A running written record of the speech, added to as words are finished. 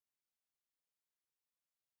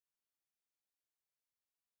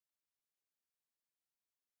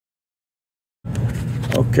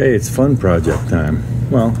Okay, it's fun project time.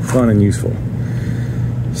 Well, fun and useful.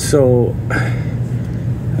 So,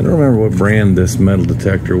 I don't remember what brand this metal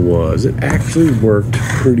detector was. It actually worked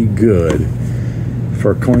pretty good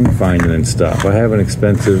for coin finding and stuff. I have an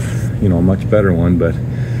expensive, much better one, but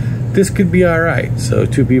this could be alright. So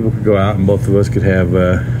two people could go out and both of us could have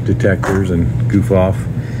detectors and goof off.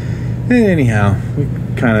 And anyhow, we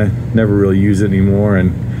kind of never really use it anymore,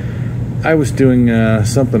 and I was doing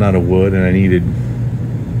something out of wood, and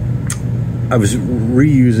I was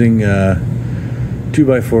reusing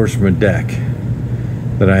 2x4s from a deck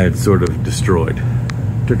that I had sort of destroyed.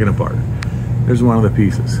 Took it apart. There's one of the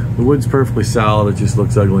pieces. The wood's perfectly solid, it just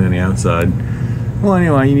looks ugly on the outside. Well,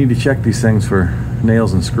 anyway, you need to check these things for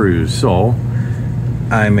nails and screws. So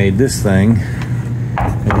I made this thing.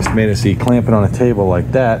 I just made it so you clamp it on a table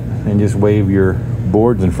like that and just wave your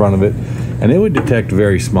boards in front of it, and it would detect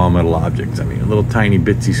very small metal objects. I mean, a little tiny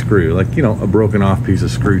bitsy screw, like, a broken off piece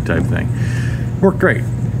of screw type thing. Worked great.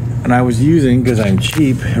 And I was using, because I'm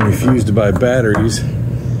cheap and refuse to buy batteries,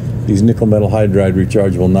 these nickel metal hydride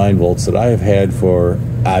rechargeable 9 volts that I have had for,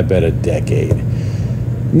 I bet, a decade.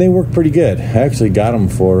 And they work pretty good. I actually got them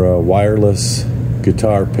for a wireless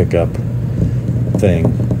guitar pickup thing.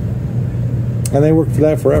 And they worked for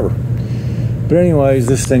that forever. But anyways,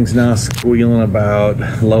 this thing's now squealing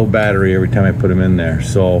about low battery every time I put them in there.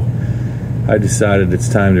 So I decided it's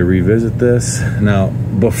time to revisit this. Now,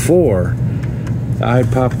 before I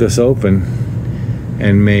popped this open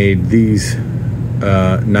and made these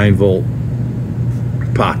 9 volt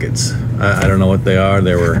pockets. I don't know what they are.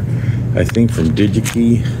 They were, I think, from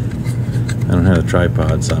DigiKey. I don't have a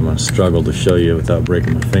tripod, so I'm going to struggle to show you without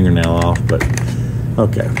breaking my fingernail off. But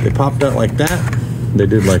okay, they popped out like that. They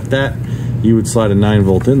did like that. You would slide a 9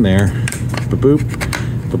 volt in there. Ba-boop,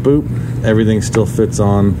 ba-boop. Everything still fits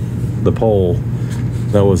on the pole.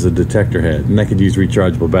 That was the detector head. And I could use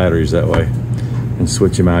rechargeable batteries that way and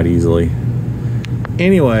switch them out easily.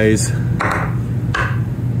 Anyways,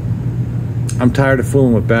 I'm tired of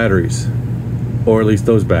fooling with batteries, or at least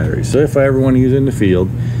those batteries. So if I ever want to use it in the field,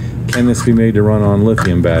 can this be made to run on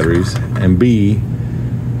lithium batteries? And B,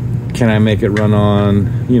 can I make it run on,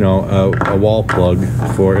 a wall plug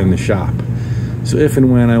for in the shop? So if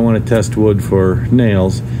and when I want to test wood for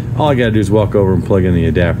nails, all I gotta do is walk over and plug in the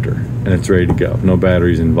adapter, and it's ready to go. No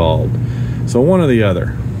batteries involved. So one or the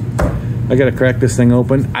other. I gotta crack this thing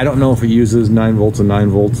open. I don't know if it uses 9 volts and 9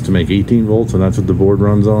 volts to make 18 volts, and that's what the board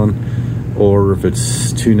runs on, or if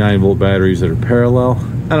it's two 9 volt batteries that are parallel.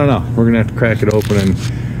 I don't know. We're gonna have to crack it open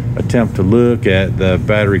and attempt to look at the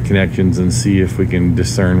battery connections and see if we can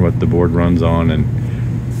discern what the board runs on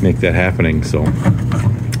and make that happening. So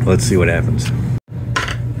let's see what happens.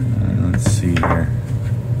 Let's see here.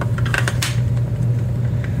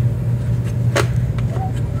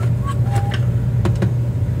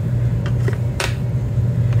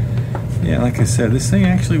 Yeah, like I said, this thing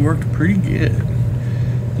actually worked pretty good.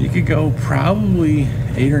 You could go probably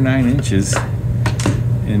 8 or 9 inches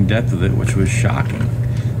in depth with it, which was shocking.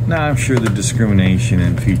 Now, I'm sure the discrimination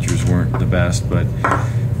and features weren't the best, but,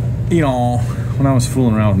 when I was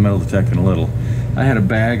fooling around with metal detecting a little, I had a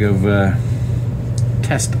bag of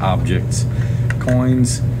test objects,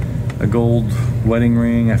 coins, a gold wedding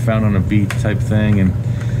ring I found on a beach type thing, and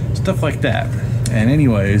stuff like that. And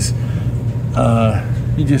anyways,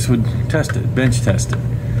 you just would test it, bench test it.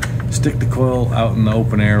 Stick the coil out in the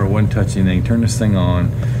open air, it wouldn't touch anything, turn this thing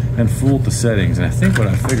on, and fool with the settings. And I think what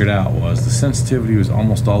I figured out was the sensitivity was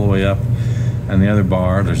almost all the way up, and the other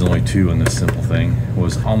bar, there's only 2 in this simple thing,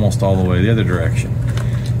 was almost all the way the other direction.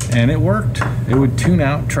 And it worked. It would tune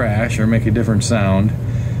out trash or make a different sound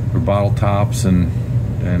for bottle tops and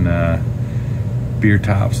beer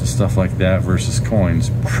tops and stuff like that versus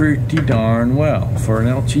coins pretty darn well. For an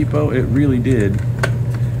El Cheapo, it really did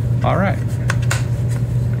alright.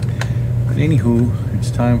 But anywho,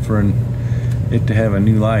 it's time for it to have a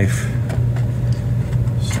new life.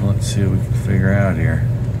 So let's see what we can figure out here.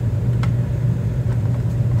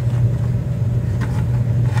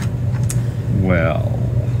 Well,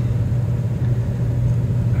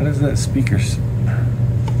 how does that speaker...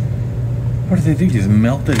 What did they do? Just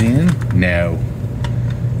melt it in? No.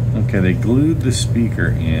 Okay, they glued the speaker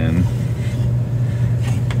in.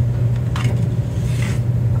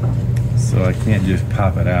 So I can't just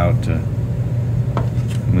pop it out to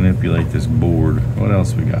manipulate this board. What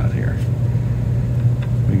else we got here?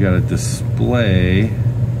 We got a display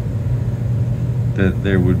that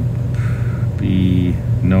there would be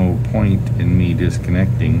no point in me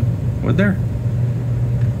disconnecting. Would there?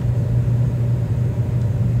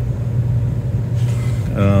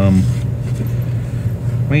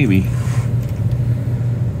 Maybe.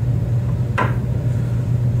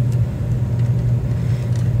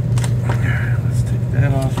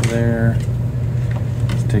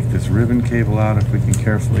 this ribbon cable out if we can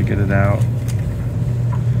carefully get it out.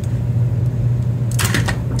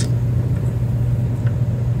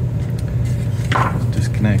 Let's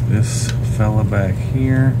disconnect this fella back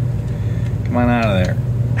here. Come on out of there.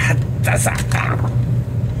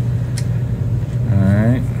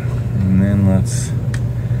 Alright, and then let's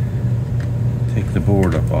take the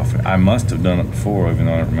board up off it. I must have done it before, even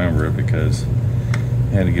though I don't remember it, because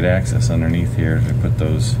I had to get access underneath here to put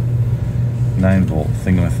those 9-volt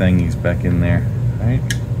thingamathingies back in there. Right?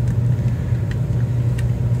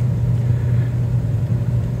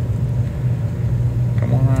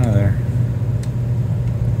 Come on out of there.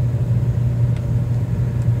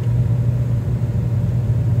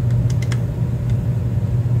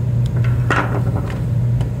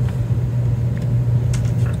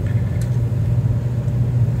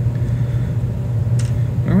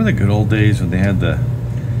 Remember the good old days when they had the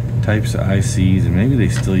types of ICs, and maybe they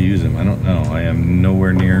still use them, I don't know. I am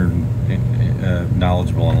nowhere near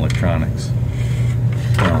knowledgeable on electronics.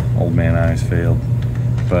 Well, old man eyes failed.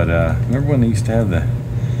 But remember when they used to have the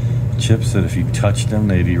chips that if you touched them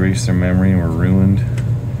they'd erase their memory and were ruined?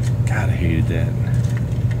 God, I hated that.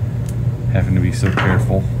 Having to be so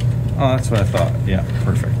careful. Oh, that's what I thought. Yeah,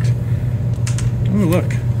 perfect. Ooh,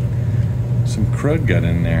 look. Some crud got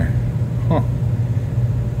in there. Huh.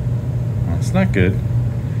 Well, that's not good.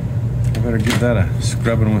 I better give that a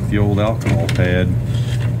scrubbing with the old alcohol pad.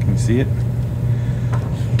 Can you see it?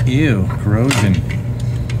 Ew, corrosion.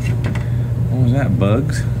 What was that,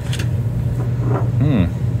 bugs?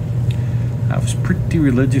 I was pretty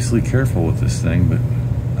religiously careful with this thing, but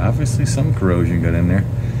obviously some corrosion got in there.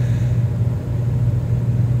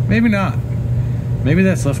 Maybe not. Maybe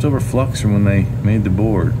that's leftover flux from when they made the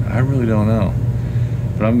board. I really don't know.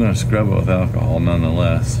 But I'm going to scrub it with alcohol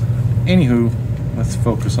nonetheless. Anywho, let's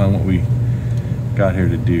focus on what we got here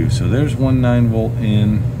to do. So there's one 9-volt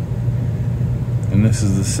in, and this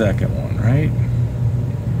is the second one, right?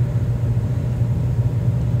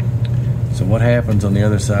 So what happens on the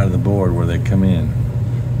other side of the board where they come in?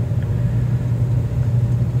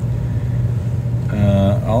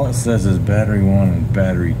 All it says is battery 1 and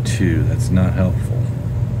battery 2. That's not helpful.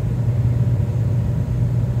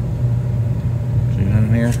 See that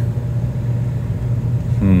in here?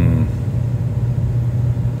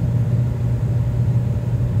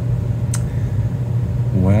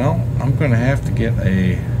 Well, I'm going to have to get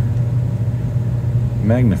a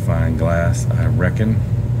magnifying glass, I reckon,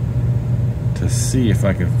 to see if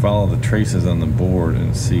I can follow the traces on the board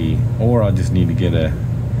and see. Or I'll just need to get a...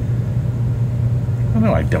 Oh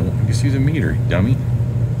no, I don't. I just use a meter, dummy.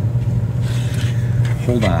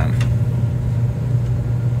 Hold on.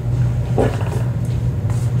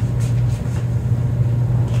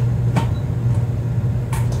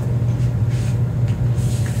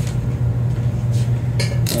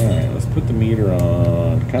 Alright, let's put the meter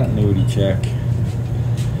on continuity check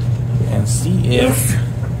and see if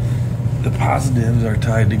the positives are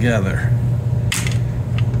tied together.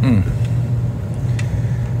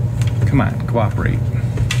 Come on, cooperate.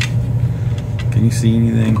 Can you see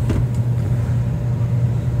anything?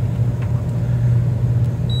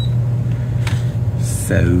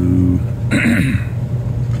 So,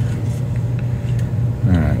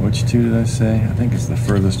 alright, which two did I say? I think it's the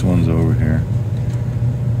furthest ones over here.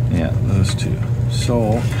 Yeah, those two.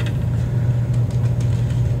 So,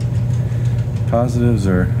 positives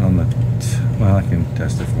are on the, well, I can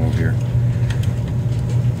test it from over here.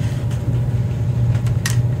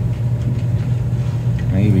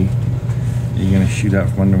 Maybe. Are you going to shoot out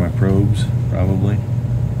from under my probes? Probably.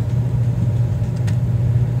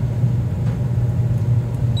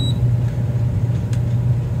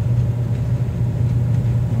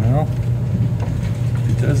 Well,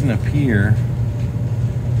 it doesn't appear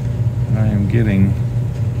that I am getting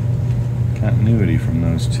continuity from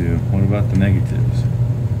those two. What about the negatives?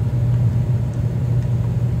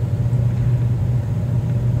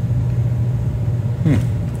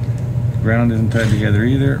 Ground isn't tied together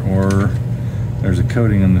either, or there's a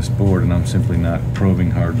coating on this board and I'm simply not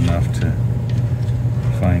probing hard enough to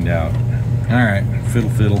find out. Alright,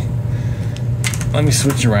 fiddle. Let me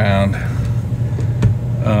switch around.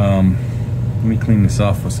 Let me clean this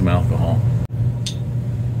off with some alcohol.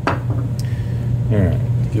 Alright,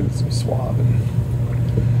 give it some swabbing.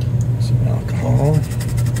 Some alcohol.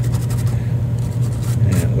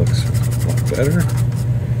 And it looks a lot better.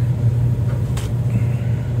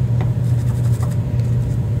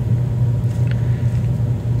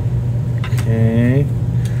 Okay,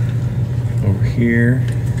 over here,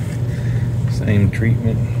 same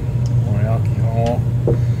treatment on alcohol.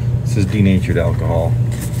 This is denatured alcohol.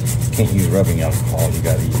 Can't use rubbing alcohol. You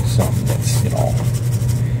got to use something that's, you know,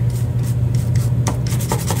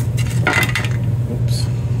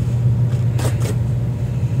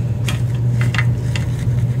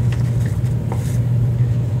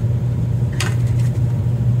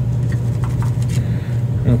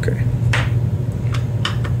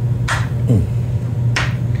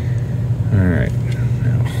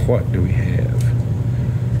 what do we have?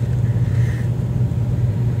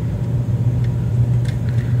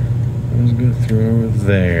 Let's go through over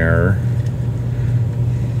there.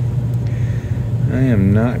 I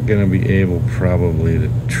am not going to be able probably to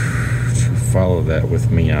follow that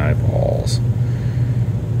with me eyeballs.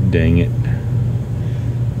 Dang it.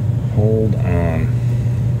 Hold on.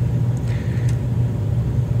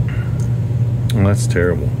 Oh, that's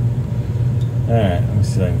terrible. Alright, let me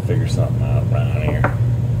see if I can figure something out around here.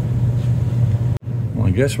 Well,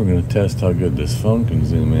 I guess we're going to test how good this phone can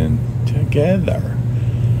zoom in together.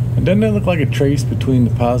 And doesn't it look like a trace between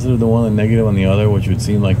the positive, the one, and the negative on the other, which would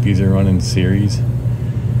seem like these are running series?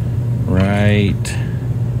 Right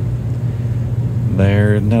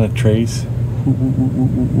there, isn't that a trace?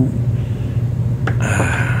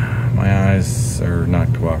 My eyes are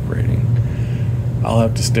not cooperating. I'll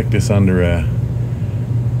have to stick this under a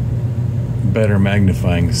better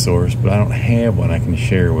magnifying source, but I don't have one I can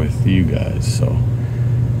share with you guys, so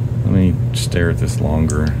let me stare at this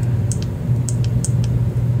longer.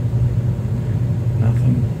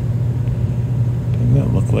 Nothing. Doesn't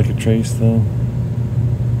that look like a trace though?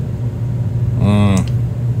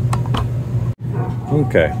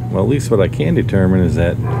 Okay, well, at least what I can determine is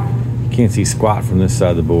that you can't see squat from this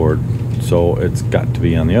side of the board, so it's got to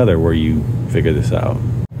be on the other where you figure this out.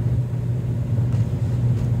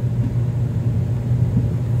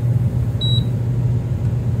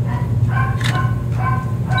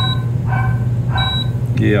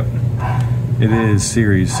 Yep, it is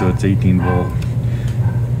series, so it's 18 volt.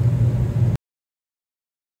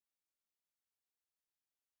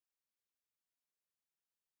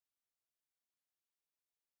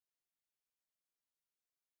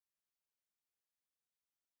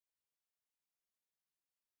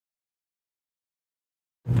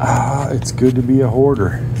 It's good to be a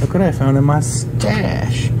hoarder. Look what I found in my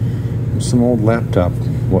stash. Some old laptop,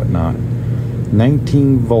 whatnot.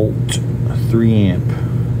 19 volt, 3 amp.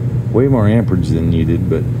 Way more amperage than needed,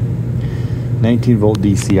 but 19 volt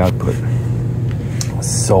DC output.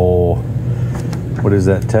 So, what does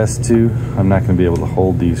that test to? I'm not going to be able to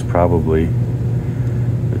hold these probably.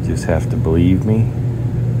 You just have to believe me.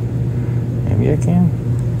 Maybe I can.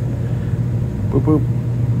 Boop boop.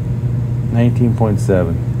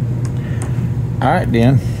 19.7. Alright,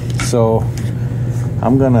 Dan. So,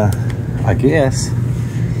 I'm gonna, I guess,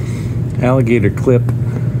 alligator clip.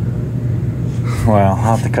 Well, I'll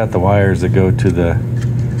have to cut the wires that go to the,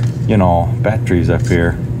 you know, batteries up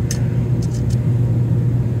here.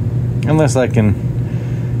 Unless I can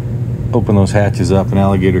open those hatches up and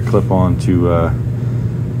alligator clip onto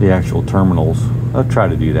the actual terminals. I'll try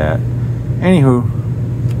to do that. Anywho,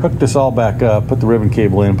 hook this all back up, put the ribbon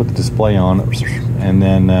cable in, put the display on, and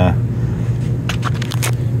then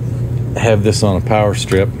have this on a power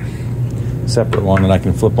strip, separate one that I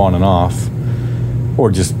can flip on and off,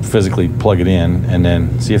 or just physically plug it in and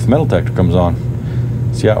then see if the metal detector comes on,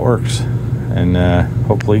 see how it works, and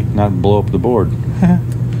hopefully not blow up the board.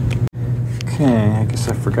 Okay, I guess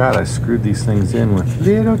I forgot I screwed these things in with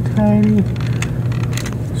little tiny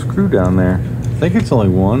screw down there. I think it's only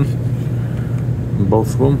one,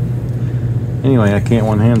 both of them. Anyway, I can't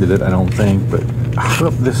one-handed it, I don't think, but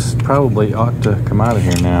this probably ought to come out of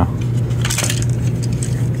here now.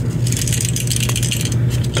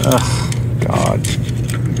 Ugh, God.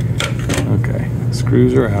 Okay,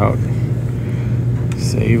 screws are out.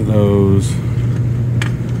 Save those.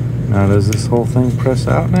 Now, does this whole thing press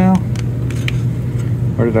out now?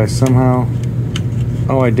 Or did I somehow...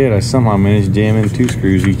 Oh, I did. I somehow managed to jam in 2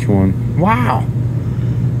 screws each one. Wow!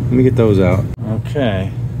 Let me get those out.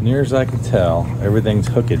 Okay, near as I can tell, everything's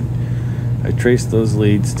hooked. I traced those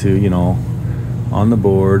leads to, you know, on the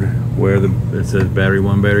board where it says battery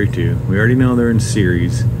 1, battery 2. We already know they're in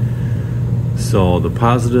series. So the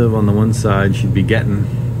positive on the one side should be getting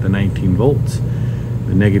the 19 volts.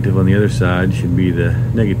 The negative on the other side should be the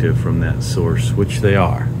negative from that source, which they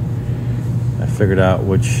are. I figured out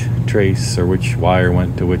which trace or which wire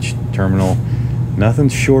went to which terminal.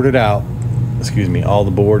 Nothing's shorted out. Excuse me, all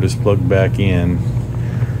the board is plugged back in.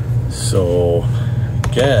 So, I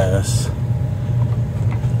guess,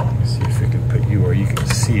 let me see if I can put you where you can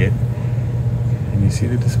see it. Can you see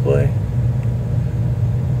the display?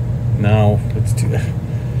 No, it's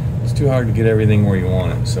too hard to get everything where you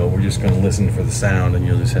want it. So we're just going to listen for the sound, and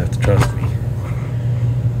you'll just have to trust me.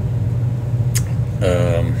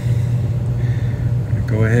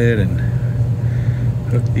 Go ahead and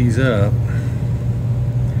hook these up.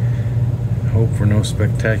 Hope for no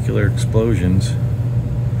spectacular explosions.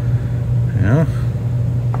 Yeah.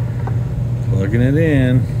 Plugging it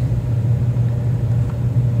in.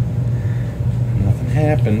 Nothing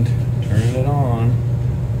happened. Turning it on.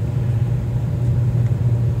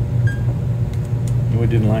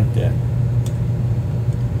 didn't like that.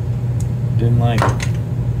 Didn't like it.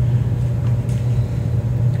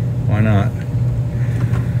 Why not?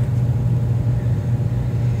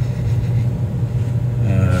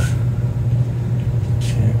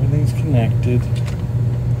 Everything's connected.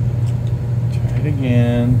 Try it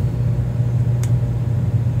again.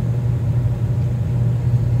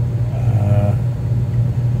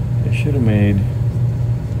 It should have made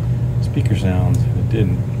speaker sounds. It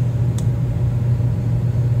didn't.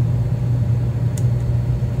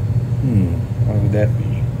 Why would that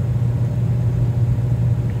be?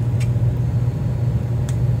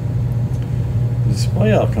 The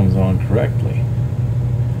display out comes on correctly.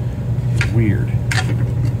 It's weird.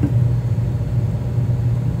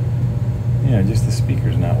 Yeah, just the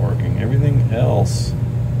speaker's not working. Everything else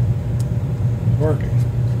is working.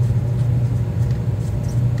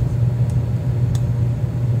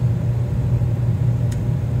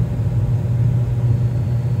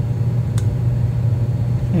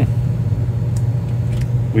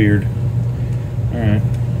 Weird. Alright.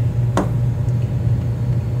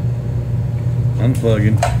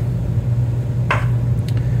 Unplugging.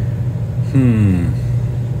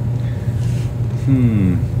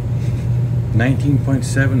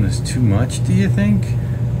 19.7 is too much, do you think?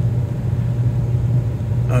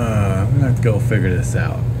 I'm gonna have to go figure this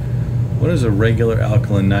out. What does a regular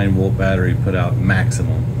alkaline 9-volt battery put out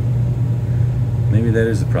maximum? Maybe that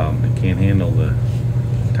is the problem. It can't handle the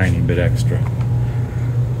tiny bit extra.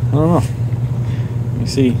 I don't know. Let me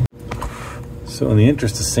see. So in the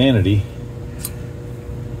interest of sanity,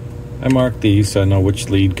 I marked these so I know which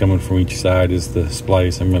lead coming from each side is the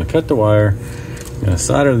splice. I'm going to cut the wire. I'm going to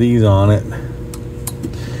solder these on it.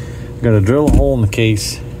 I'm going to drill a hole in the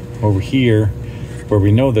case over here where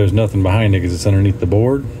we know there's nothing behind it because it's underneath the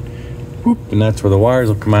board. Whoop, and that's where the wires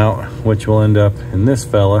will come out, which will end up in this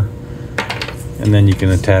fella. And then you can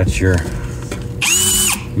attach your,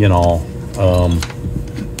 you know,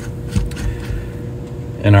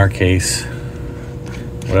 in our case,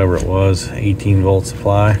 whatever it was, 18-volt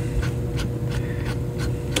supply.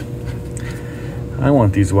 I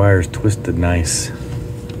want these wires twisted nice.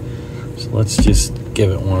 So let's just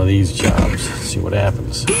give it one of these jobs, see what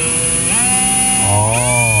happens.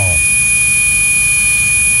 Oh,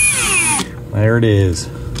 there it is.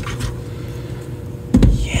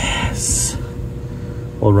 Yes.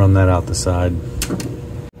 We'll run that out the side.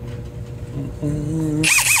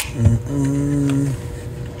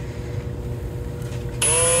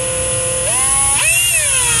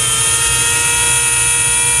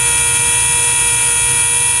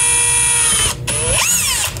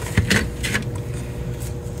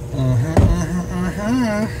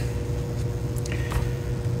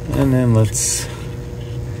 And then let's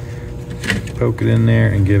poke it in there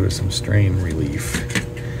and give it some strain relief.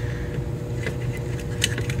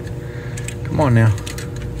 Come on now.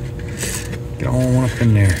 Get on up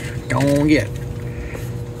in there. Go on, get.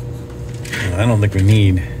 I don't think we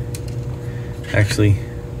need. Actually,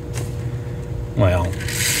 well,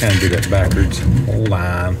 kind of do that backwards. Hold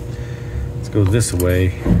on. Let's go this way.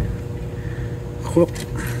 Whoop.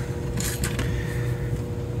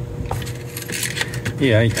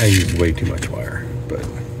 Yeah, I used way too much wire, but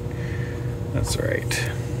that's all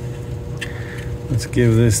right. Let's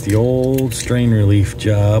give this the old strain relief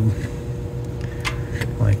job,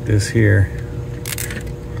 like this here.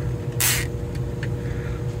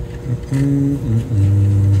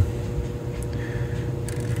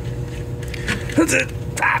 That's it.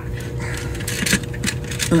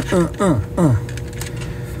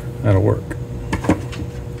 That'll work.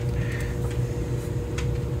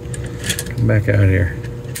 Come back out here.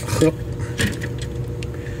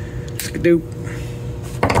 Skadoop.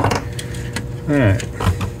 Alright.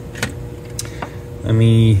 Let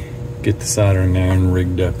me get the soldering iron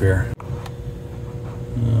rigged up here.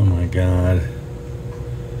 Oh my god.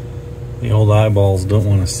 The old eyeballs don't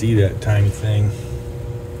want to see that tiny thing.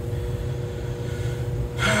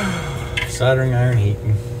 Soldering iron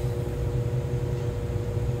heating.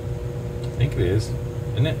 I think it is,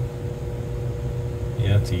 isn't it?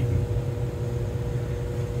 Yeah, it's heating.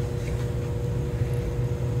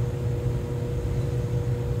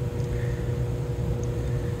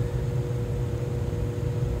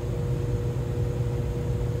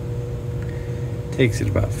 Takes it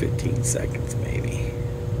about 15 seconds, maybe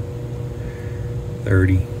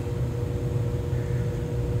 30.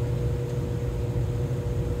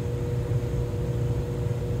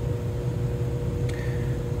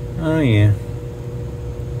 Oh yeah.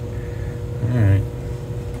 All right.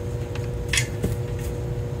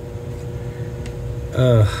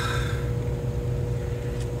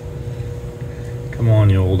 Come on,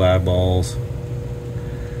 you old eyeballs.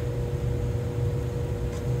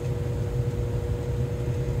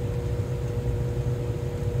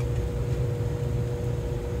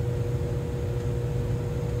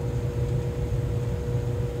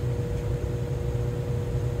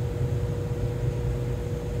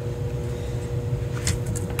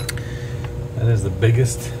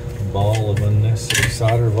 biggest ball of unnecessary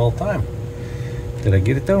solder of all time. Did I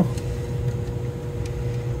get it though?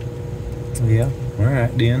 Yeah,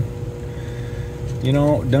 alright then. You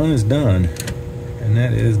know, done is done. And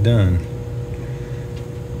that is done.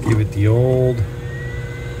 Give it the old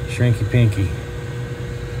shrinky pinky.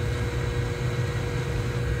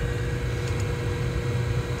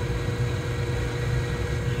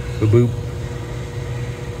 Boop.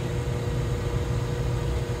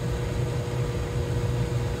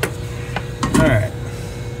 Alright.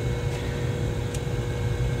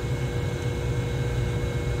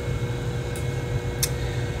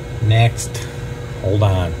 Next. Hold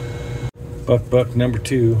on. Buck number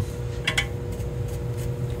 2.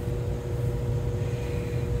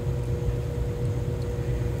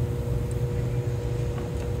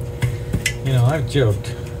 You know, I've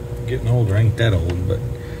joked, getting older ain't that old, but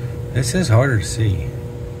this is harder to see.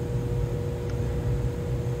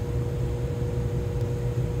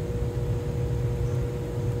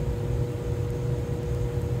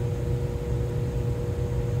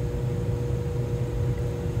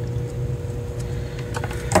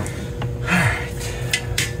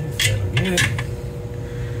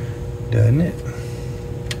 Doesn't it?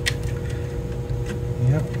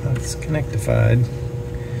 Yep, that's connectified.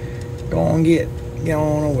 Go on, get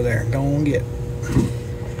on over there. Go on, get.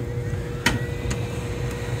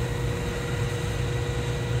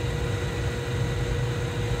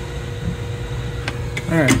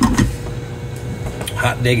 All right.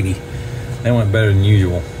 Hot diggity. That went better than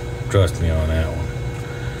usual. Trust me on that one.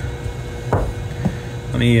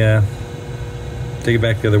 Let me take it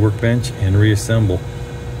back to the other workbench and reassemble.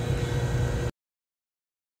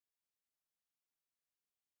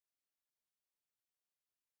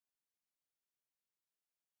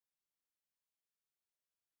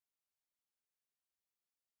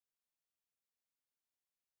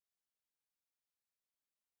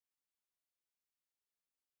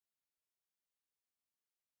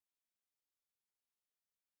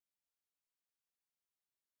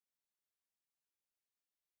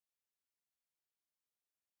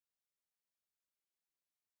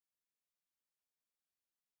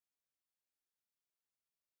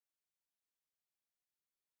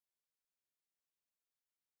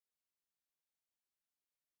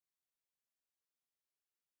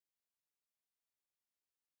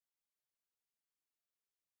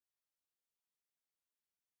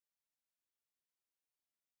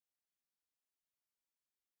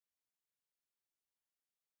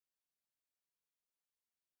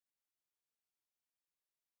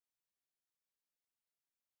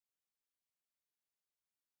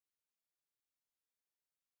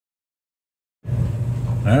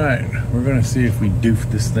 Alright, we're going to see if we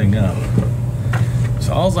doof this thing up.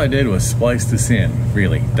 So all I did was splice this in,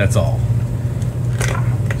 really, that's all.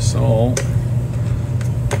 So,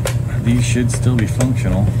 these should still be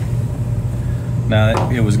functional.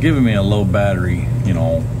 Now, it was giving me a low battery, you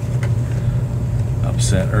know,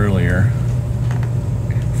 upset earlier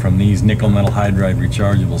from these nickel metal hydride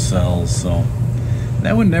rechargeable cells, so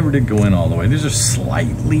that one never did go in all the way. These are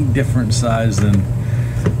slightly different size than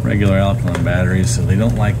regular alkaline batteries, so they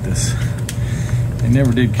don't like this. They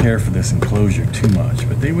never did care for this enclosure too much,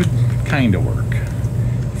 but they would kind of work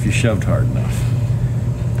if you shoved hard enough.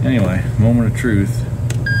 Anyway, moment of truth.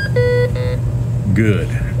 Good.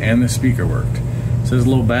 And the speaker worked. It says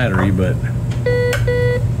low battery, but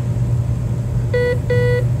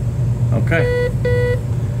okay.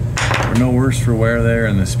 We're no worse for wear there,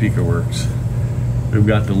 and the speaker works. We've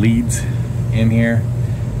got the leads in here.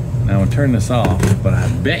 Now I'm gonna turn this off, but I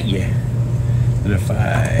bet you that if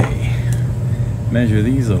I measure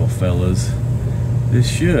these little fellas, this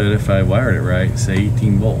should, if I wired it right, say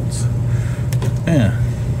 18 volts. Yeah.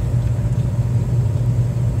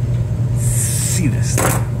 See this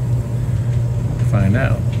thing. Find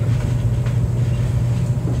out.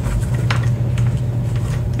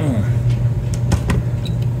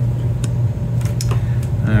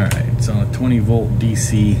 Alright, it's on a 20 volt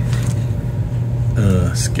DC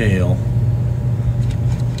scale.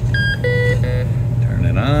 Turn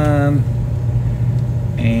it on,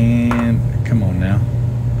 and come on now.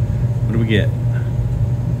 What do we get?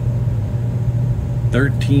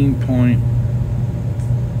 13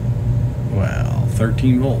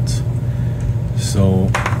 volts. So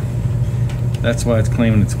that's why it's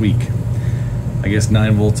claiming it's weak. I guess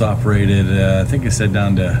 9 volts operated. I think it said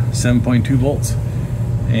down to 7.2 volts.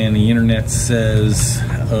 And the internet says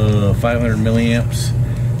 500 milliamps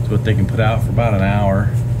is what they can put out for about an hour.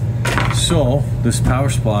 So this power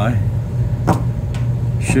supply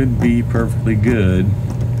should be perfectly good.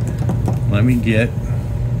 Let me get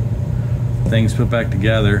things put back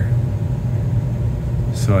together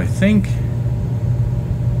So I think,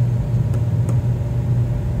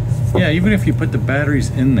 yeah, even if you put the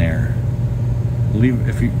batteries in there,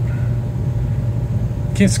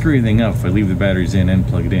 can't screw anything up if I leave the batteries in and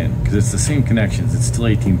plug it in, because it's the same connections. It's still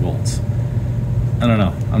 18 volts. I don't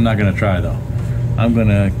know. I'm not gonna try though. I'm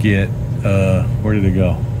gonna get, where did it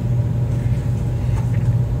go?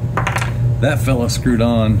 That fella screwed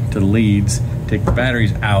on to the leads, take the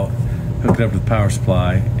batteries out, hook it up to the power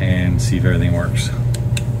supply, and see if everything works.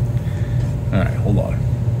 All right, hold on.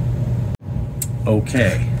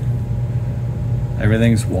 Okay.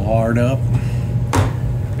 Everything's wired up.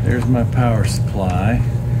 There's my power supply.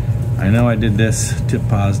 I know I did this tip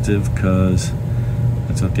positive because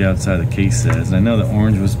that's what the outside of the case says. And I know the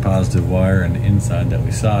orange was positive wire and the inside that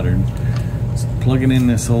we soldered. So plugging in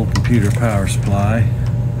this old computer power supply.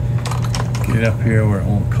 Get it up here where it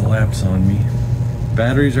won't collapse on me.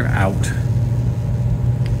 Batteries are out.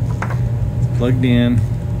 It's plugged in.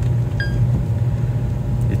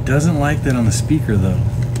 It doesn't like that on the speaker though.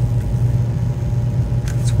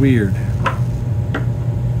 It's weird.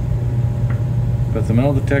 But the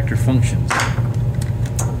metal detector functions.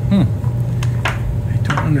 I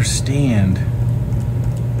don't understand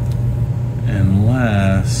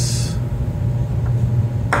unless,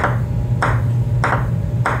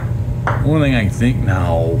 one thing I think,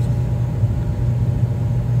 no.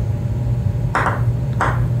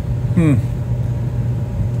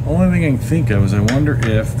 Only thing I can think of is I wonder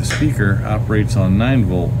if the speaker operates on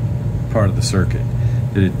 9-volt part of the circuit.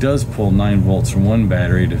 That it does pull 9 volts from one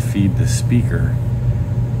battery to feed the speaker,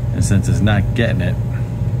 and since it's not getting it,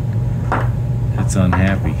 it's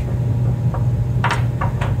unhappy.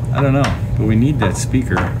 I don't know, but we need that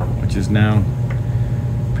speaker, which is now a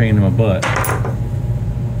pain in my butt.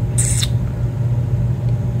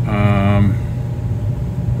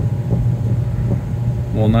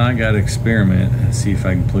 Well, now I gotta experiment and see if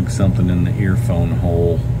I can plug something in the earphone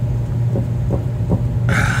hole.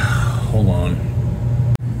 Hold on.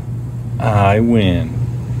 I win.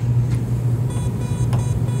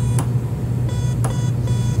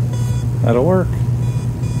 That'll work.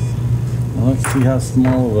 Now let's see how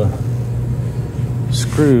small of a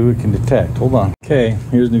screw it can detect. Hold on. Okay,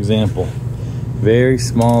 here's an example. Very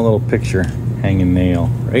small little picture hanging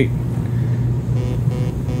nail, right?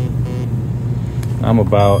 I'm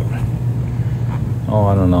about, oh,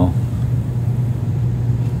 I don't know,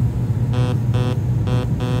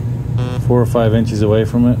 4 or 5 inches away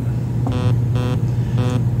from it.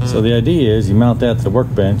 So the idea is you mount that to the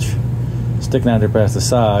workbench, stick it out there past the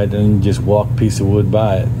side, and just walk a piece of wood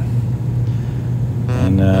by it.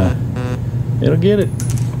 And it'll get it.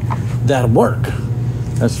 That'll work.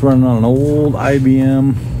 That's running on an old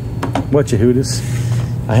IBM whatcha-hootis.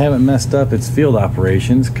 I haven't messed up its field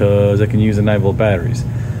operations because I can use the 9-volt batteries.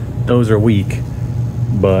 Those are weak,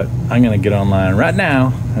 but I'm gonna get online right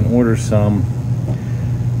now and order some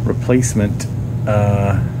replacement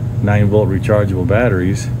 9-volt rechargeable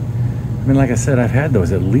batteries. I mean, like I said, I've had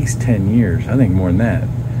those at least 10 years. I think more than that.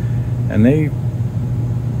 And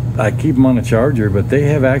I keep them on a charger, but they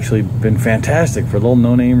have actually been fantastic for little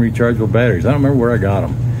no-name rechargeable batteries. I don't remember where I got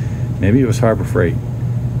them. Maybe it was Harbor Freight.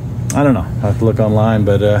 I don't know. I'll have to look online,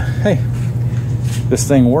 but hey, this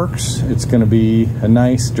thing works. It's going to be a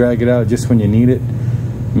nice drag it out just when you need it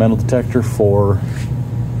metal detector for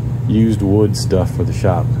used wood stuff for the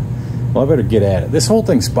shop. Well, I better get at it. This whole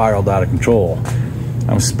thing spiraled out of control.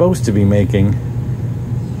 I'm supposed to be making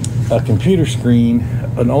a computer screen,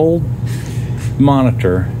 an old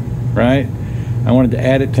monitor, right? I wanted to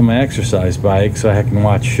add it to my exercise bike so I can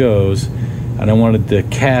watch shows, and I wanted to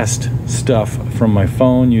cast stuff from my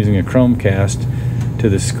phone using a Chromecast to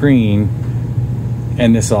the screen,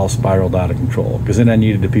 and this all spiraled out of control because then I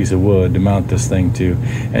needed a piece of wood to mount this thing to,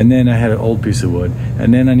 and then I had an old piece of wood,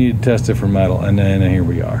 and then I needed to test it for metal, and then here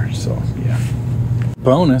we are. So yeah,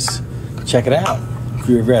 bonus, check it out. If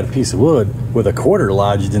you ever had a piece of wood with a quarter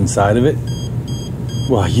lodged inside of it,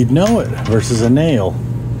 well, you'd know it versus a nail.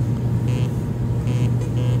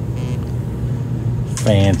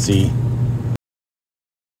 Fancy.